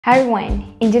Hi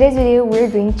everyone! In today's video, we're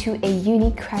going to a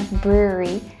unique craft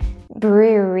brewery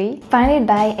founded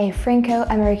by a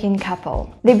Franco-American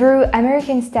couple. They brew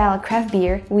American-style craft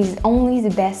beer with only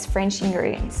the best French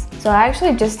ingredients. So I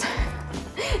actually just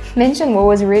mentioned what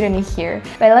was written here,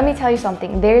 but let me tell you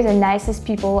something. They're the nicest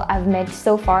people I've met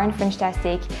so far in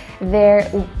FrenchTastic.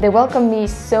 They welcomed me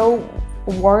so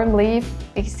warmly.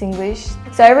 It's English.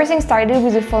 So everything started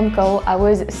with a phone call. I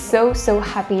was so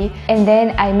happy, and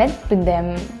then I met with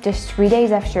them just 3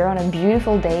 days after on a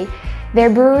beautiful day. Their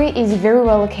brewery is very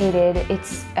well located.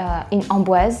 It's in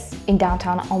Amboise, in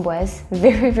downtown Amboise.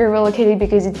 Very well located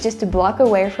because it's just a block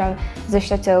away from the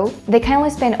chateau. They kindly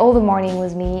spend all the morning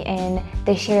with me and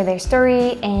they share their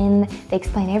story and they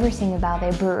explain everything about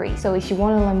their brewery. So if you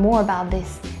want to learn more about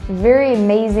this very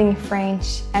amazing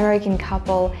French-American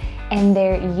couple and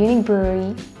their unique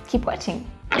brewery, keep watching.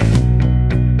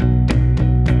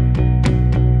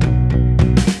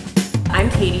 I'm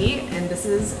Katie, and this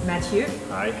is Mathieu.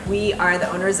 Hi. We are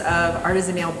the owners of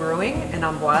Artisanale Brewing in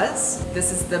Amboise.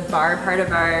 This is the bar part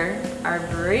of our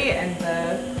brewery, and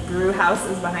the Brewhouse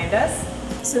is behind us.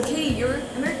 So Katie, you're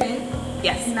American.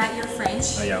 Yes. Matt, you're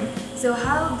French. I am. So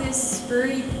how this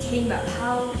brewery came about?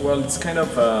 How? Well, it's kind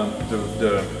of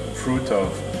the fruit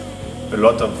of a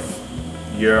lot of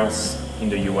years in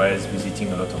the US,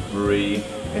 visiting a lot of brewery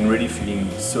and really feeling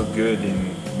so good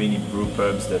in many brew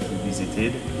pubs that we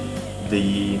visited.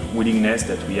 The willingness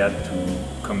that we had to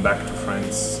come back to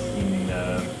France in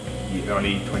the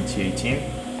early 2018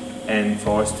 and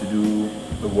for us to do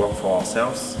the work for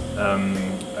ourselves.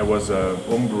 I was a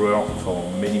home brewer for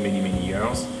many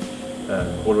years,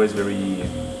 always very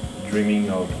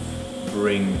dreaming of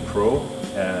brewing pro.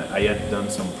 I had done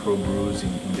some pro brews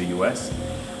in the US,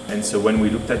 and so when we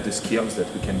looked at the skills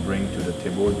that we can bring to the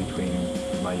table between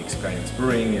my experience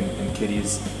brewing and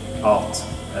Katie's art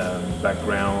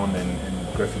background and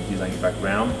graphic design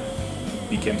background, it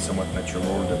became somewhat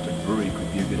natural that a brewery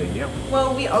could be a good idea.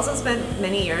 Well, we also spent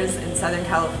many years in Southern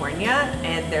California,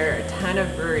 and there are a ton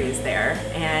of breweries there.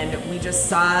 And we just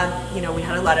saw, we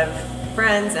had a lot of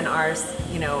friends, and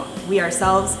we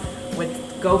ourselves would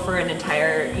go for an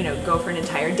entire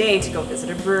day to go visit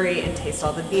a brewery and taste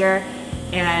all the beer.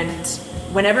 And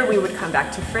whenever we would come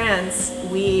back to France,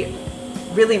 we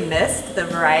really missed the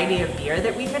variety of beer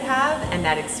that we could have and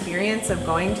that experience of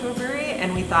going to a brewery,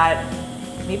 and we thought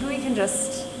maybe we can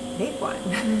just make one.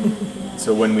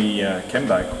 So when we came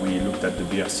back, we looked at the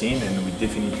beer scene and we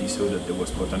definitely saw that there was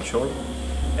potential,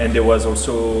 and there was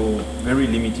also very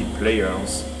limited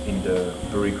players in the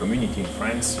brewery community in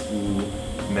France who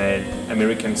made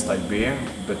American style beer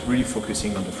but really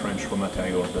focusing on the French raw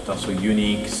materials that are so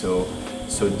unique, so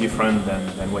different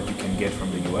than what you can get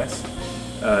from the US.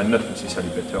 Not necessarily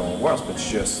better or worse, but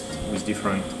just with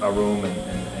different aroma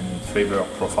and flavor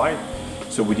profile.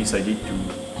 So we decided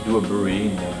to do a brewery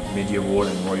in the medieval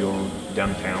and royal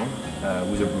downtown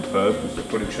with a brewpub, with the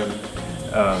production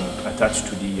attached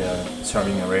to the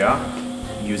serving area,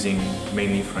 using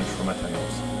mainly French raw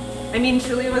materials. I mean,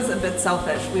 truly it was a bit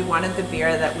selfish. We wanted the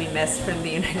beer that we missed from the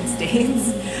United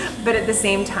States, but at the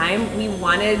same time, we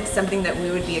wanted something that we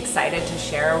would be excited to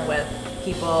share with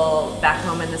people back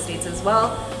home in the States as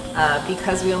well.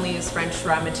 Because we only use French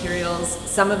raw materials,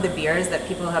 some of the beers that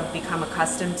people have become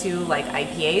accustomed to, like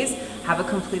IPAs, have a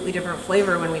completely different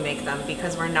flavor when we make them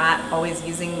because we're not always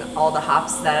using all the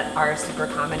hops that are super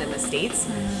common in the States.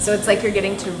 So it's like you're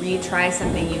getting to retry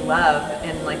something you love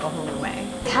in like a whole new way.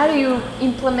 How do you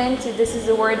implement, this is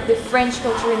the word, the French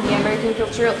culture and the American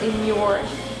culture in your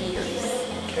beers?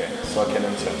 Okay, so I can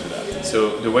answer to that.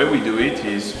 So the way we do it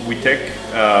is we take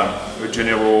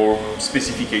general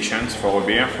specifications for a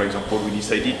beer. For example, we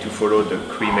decided to follow the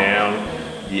cream ale,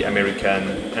 the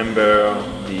American amber,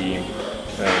 the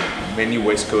mainly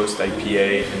West Coast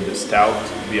IPA and the stout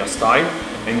beer style,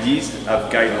 and these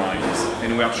have guidelines,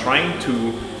 and we are trying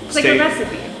to It's like a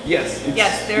recipe. Yes.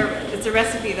 It's a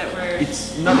recipe that we're...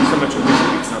 It's not so much a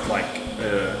recipe, it's not like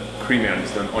cream ale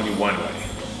is done only one way,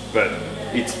 but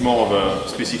it's more of a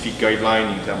specific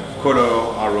guideline in terms of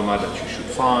color, aroma that you should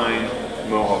find,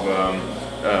 more of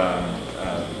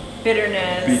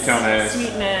bitterness,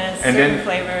 sweetness, and certain then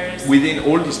flavors. Within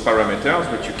all these parameters,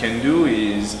 what you can do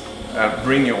is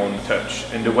bring your own touch.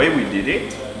 And the way we did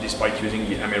it, despite using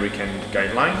the American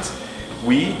guidelines,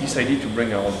 we decided to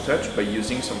bring our own touch by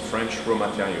using some French raw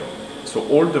material. So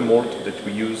all the malt that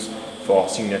we use for our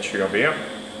signature beer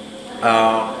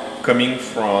are coming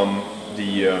from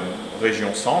the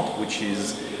Région Centre, which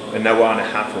is an hour and a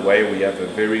half away. We have a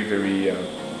very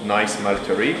nice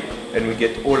maltery, and we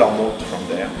get all our malt from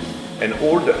there. And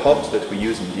all the hops that we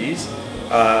use in these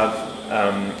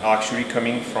are actually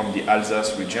coming from the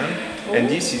Alsace region. And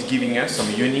this is giving us some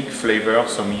unique flavor,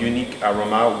 some unique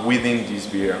aroma within this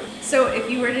beer. So if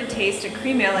you were to taste a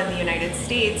cream ale in the United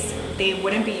States, they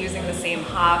wouldn't be using the same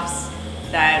hops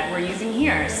that we're using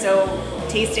here. So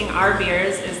tasting our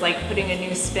beers is like putting a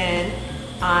new spin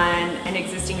on an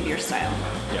existing beer style.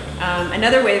 Yeah.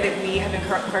 Another way that we have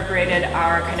incorporated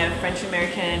our kind of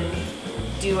French-American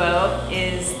duo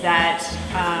is that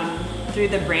through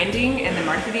the branding and the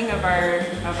marketing of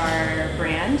our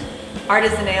brand,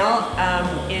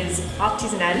 Artisanale is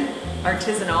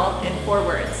artisanal in 4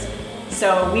 words.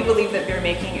 So we believe that beer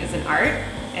making is an art,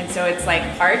 and so it's like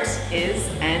art is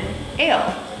an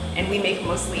ale, and we make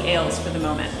mostly ales for the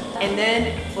moment. And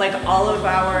then like all of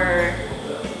our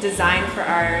design for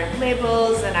our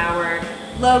labels and our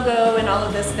logo and all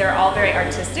of this, they're all very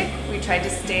artistic. We tried to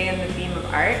stay in the theme of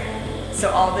art. So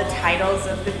all the titles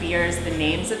of the beers, the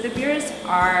names of the beers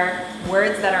are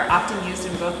words that are often used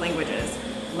in both languages.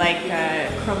 Like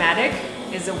chromatic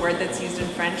is a word that's used in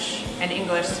French and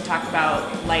English to talk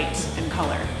about light and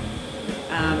color.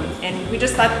 And we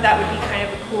just thought that that would be kind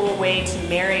of a cool way to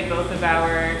marry both of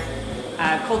our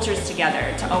cultures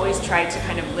together, to always try to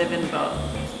kind of live in both.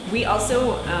 We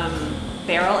also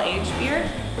barrel age beer.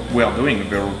 We are doing a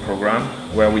barrel program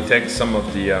where we take some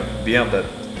of the beer that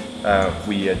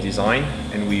we design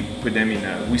and we put them in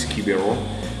a whiskey barrel,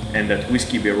 and that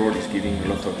whiskey barrel is giving a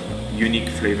lot of unique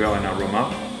flavor and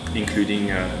aroma, including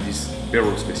this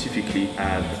barrel specifically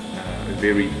had a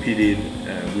very peated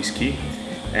whiskey,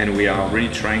 and we are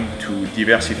really trying to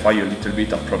diversify a little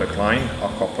bit our product line, our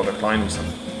core product line, with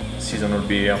some seasonal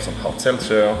beer, some hard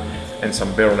seltzer, and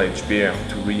some barrel-aged beer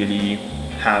to really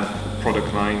have a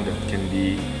product line that can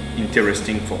be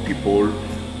interesting for people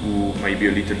who might be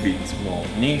a little bit more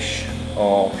niche,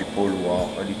 or people who are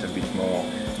a little bit more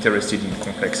interested in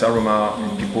complex aroma,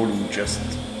 and people who just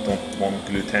don't want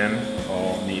gluten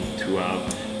or need to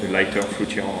have a lighter,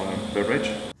 fruitier beverage.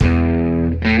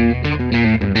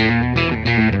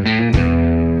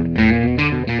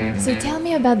 So tell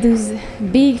me about those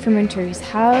big fermenters.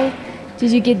 How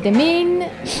did you get them in?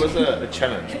 It was a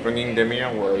challenge. Bringing them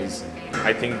here was,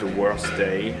 I think, the worst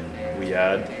day we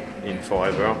had in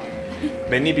forever.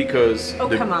 Mainly because... Oh,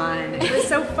 come on. It was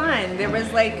so fun. There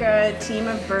was like a team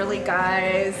of burly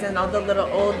guys, and all the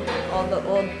old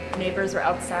neighbors were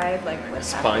outside, like, what's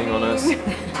spying happening? on us.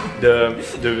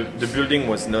 The building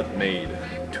was not made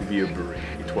to be a brewery.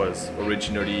 It was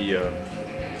originally a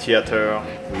theater.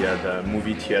 We had a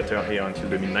movie theater here until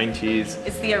the mid-90s.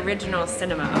 It's the original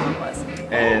cinema of was.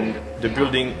 And the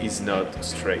building is not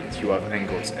straight. You have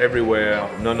angles everywhere.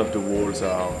 None of the walls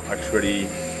are actually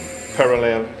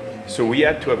parallel. So we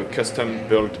had to have a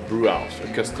custom-built brewhouse, a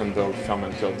custom-built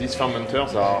fermenter. These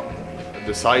fermenters are,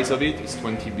 the size of it is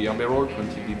 20 beer barrel,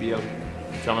 20 BBL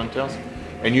fermenters.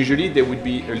 And usually they would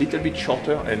be a little bit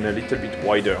shorter and a little bit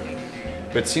wider.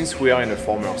 But since we are in a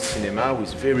former cinema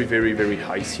with very, very, very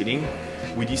high ceiling,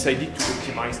 we decided to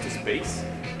optimize the space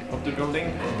of the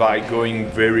building by going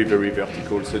very, very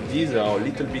vertical. So these are a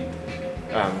little bit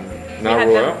narrower.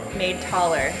 We had them made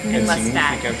taller and less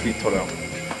fat. Significantly taller.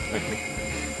 Okay.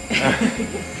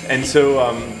 And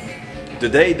so the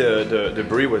day the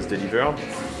brewery was delivered,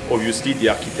 obviously the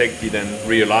architect didn't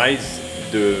realize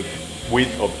the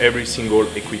width of every single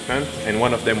equipment, and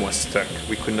one of them was stuck.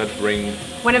 We could not bring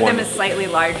one of them is slightly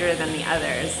larger than the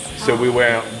others. So we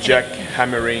were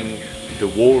jackhammering the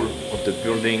wall of the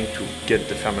building to get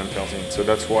the fermenters in. So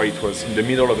that's why it was in the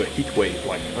middle of a heat wave,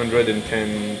 like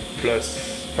 110 plus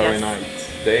Fahrenheit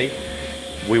day.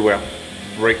 We were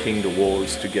breaking the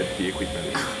walls to get the equipment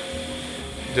in.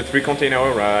 The 3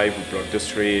 containers arrive, we block the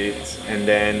street, and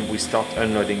then we start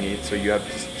unloading it. So you have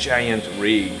this giant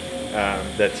rig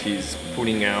that is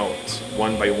pulling out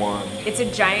one by one. It's a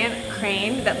giant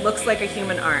crane that looks like a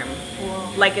human arm.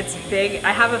 Whoa. Like it's big.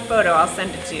 I have a photo, I'll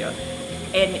send it to you.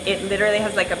 And it literally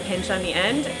has like a pinch on the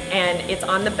end, and it's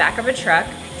on the back of a truck.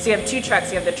 So you have 2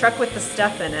 trucks. You have the truck with the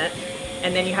stuff in it,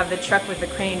 and then you have the truck with the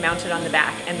crane mounted on the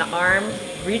back. And the arm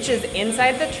reaches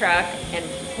inside the truck and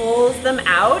pulls them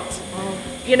out.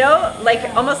 You know,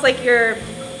 like almost like you're,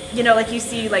 you know, like you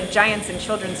see like giants in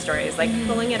children's stories, like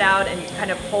pulling it out and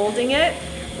kind of holding it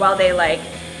while they like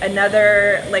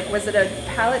another, like was it a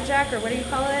pallet jack or what do you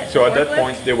call it? So at that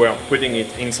point they were putting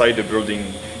it inside the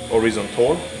building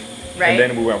horizontal. Right. And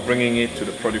then we were bringing it to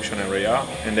the production area,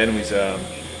 and then with a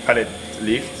pallet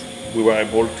lift we were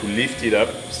able to lift it up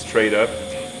straight up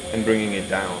and bringing it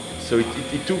down. So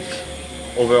it took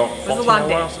over 14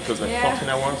 hours. It was like 14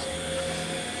 hours.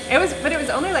 It was, but it was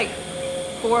only like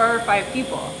 4 or 5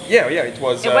 people. Yeah, it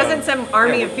was. It wasn't some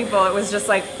army of people. It was just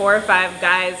like 4 or 5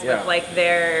 guys with like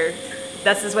their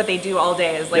this is what they do all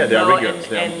day, is like go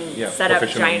and set up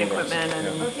giant equipment.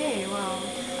 And Okay,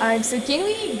 wow. So can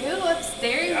we go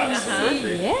upstairs and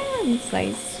see? Yeah, it's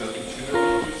nice. So if you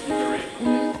know this brewery.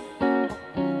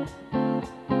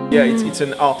 Yeah, it's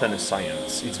an art and a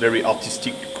science. It's very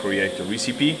artistic to create a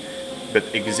recipe, but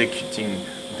executing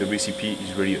the recipe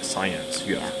is really a science.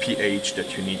 You have pH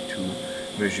that you need to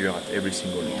measure at every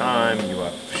single time. You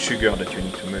have sugar that you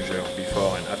need to measure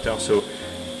before and after. So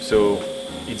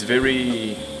it's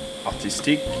very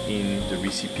artistic in the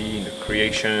recipe, in the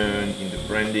creation, in the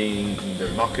branding, in the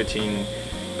marketing,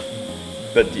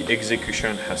 but the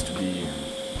execution has to be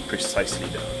precisely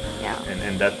done. Yeah.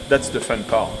 And that's the fun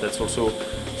part. That's also,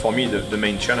 for me, the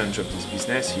main challenge of this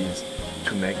business is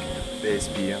to make the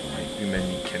best beer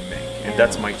humanly can make. And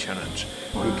that's my challenge.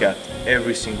 Look at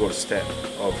every single step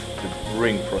of the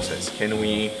brewing process. Can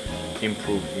we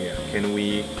improve here? Can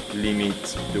we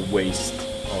limit the waste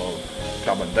of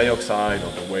carbon dioxide,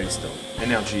 or the waste of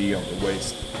energy, or the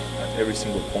waste at every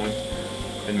single point,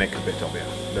 and make a better beer?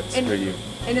 That's really...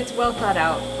 And it's well thought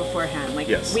out beforehand. Like,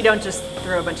 we don't just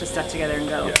throw a bunch of stuff together and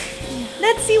go,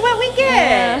 let's see what we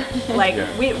get. Like,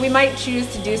 we might choose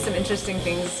to do some interesting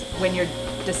things when you're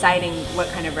deciding what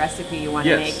kind of recipe you want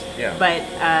to make. But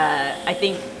I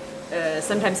think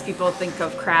sometimes people think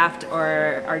of craft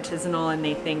or artisanal and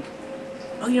they think,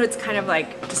 oh, you know, it's kind of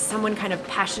like just someone kind of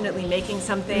passionately making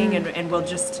something, and we'll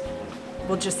just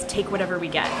take whatever we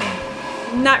get.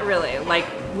 Not really. Like,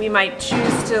 we might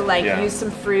choose to use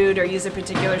some fruit or use a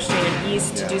particular strain of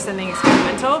yeast to do something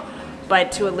experimental,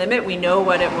 but to a limit, we know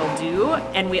what it will do,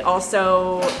 and we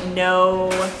also know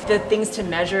the things to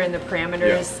measure and the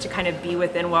parameters to kind of be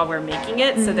within while we're making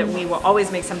it, so that we will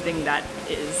always make something that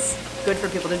is good for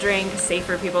people to drink, safe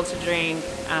for people to drink.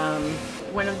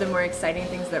 One of the more exciting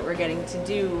things that we're getting to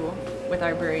do with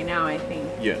our brewery now, I think,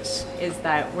 is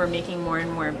that we're making more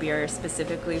and more beer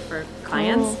specifically for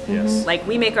clients. Like,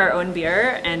 we make our own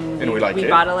beer, and we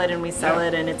bottle it and we sell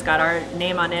it, and it's got our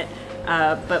name on it.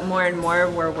 But more and more,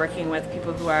 we're working with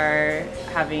people who are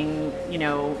having, you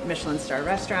know, Michelin star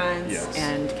restaurants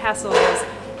and castles,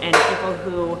 and people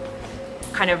who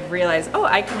kind of realize, oh,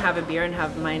 I can have a beer and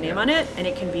have my name on it, and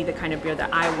it can be the kind of beer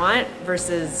that I want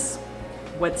versus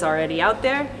what's already out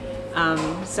there.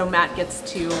 So Matt gets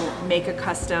to make a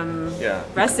custom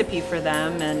recipe for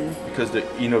them, and because the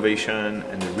innovation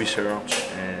and the research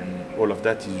and all of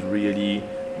that is really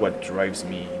what drives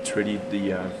me. It's really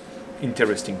the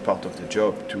interesting part of the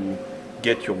job, to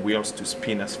get your wheels to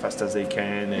spin as fast as they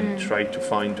can and try to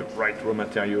find the right raw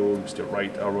materials, the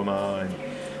right aroma,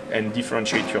 and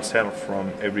differentiate yourself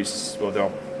from every other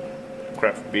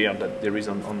craft beer that there is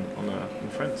in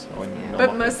France. Or in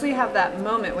but mostly have that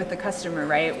moment with the customer,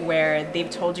 right, where they've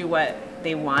told you what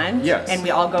they want, and we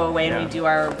all go away and we do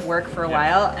our work for a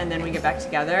while, and then we get back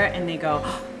together and they go,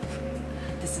 oh,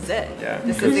 this is it.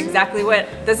 This is exactly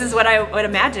this is what I would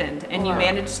imagined, and you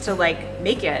managed to like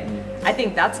make it. I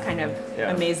think that's kind of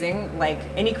amazing. Like,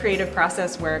 any creative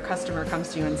process where a customer comes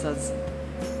to you and says,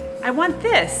 I want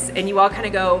this, and you all kind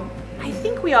of go, I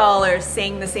think we all are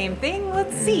saying the same thing,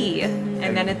 let's see.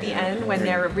 And then at the end, when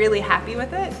they're really happy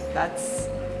with it, that's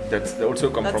also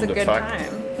come from the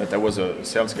fact that I was a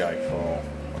sales guy for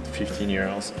 15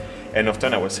 years, and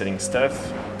often I was selling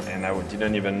stuff and I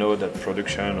didn't even know that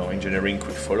production or engineering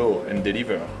could follow and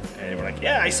deliver. And we're like,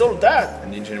 yeah, I sold that,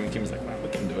 and the engineering team is like, well, we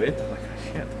can do it. I'm like,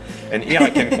 oh, shit. And here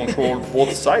I can control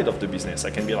both sides of the business.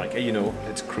 I can be like, hey, you know,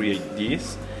 let's create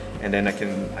this, and then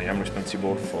I am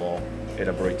responsible for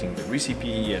elaborating the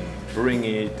recipe and brewing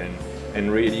it,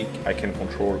 and really I can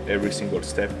control every single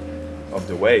step of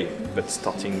the way, but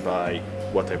starting by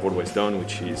what I've always done,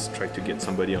 which is try to get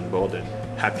somebody on board and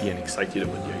happy and excited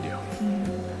about the idea.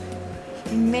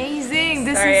 Amazing!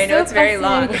 This Sorry, is I know so it's very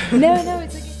long. No,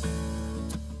 it's okay.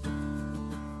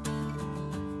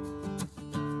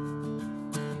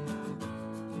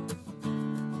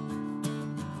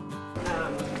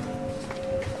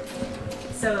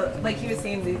 So, like he was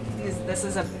saying, this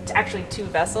is actually 2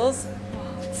 vessels.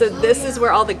 So this is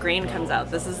where all the grain comes out.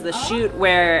 This is the chute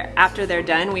where, after they're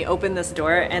done, we open this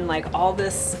door and like all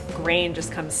this grain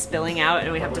just comes spilling out,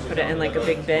 and we have to put it in like a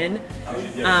big bin.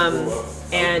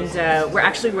 We're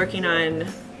actually working on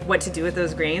what to do with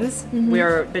those grains.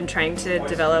 We've been trying to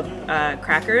develop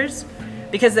crackers,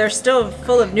 because they're still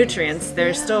full of nutrients.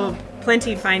 They're still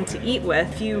plenty fine to eat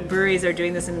with. Few breweries are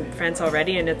doing this in France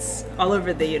already, and it's all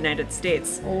over the United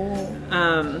States.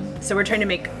 So we're trying to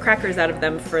make crackers out of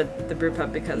them for the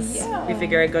Brewpub, because we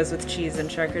figure it goes with cheese and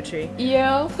charcuterie.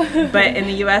 But in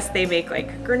the US, they make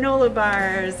like granola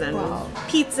bars and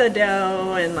pizza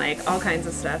dough and like all kinds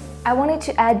of stuff. I wanted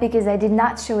to add, because I did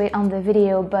not show it on the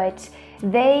video, but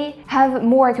They have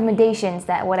more accommodations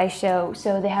than what I show,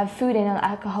 so they have food and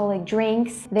alcoholic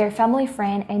drinks. They're family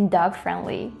friendly and dog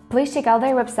friendly. Please check out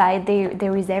their website.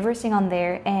 There is everything on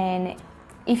there, and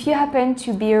if you happen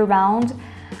to be around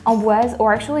Amboise,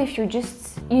 or actually if you're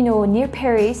just, you know, near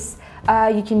Paris,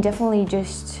 you can definitely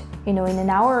just, you know, in an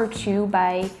hour or two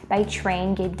by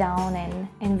train get down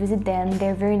and visit them.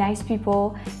 They're very nice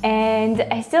people, and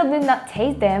I still did not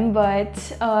taste them, but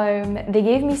they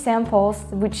gave me samples,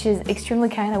 which is extremely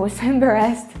kind. I was so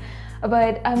embarrassed,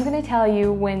 but I'm gonna tell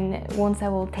you once I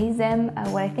will taste them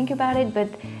what I think about it. But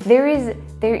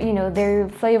there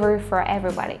flavor for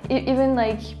everybody, even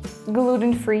like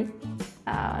gluten-free.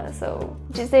 So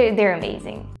just they're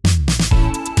amazing.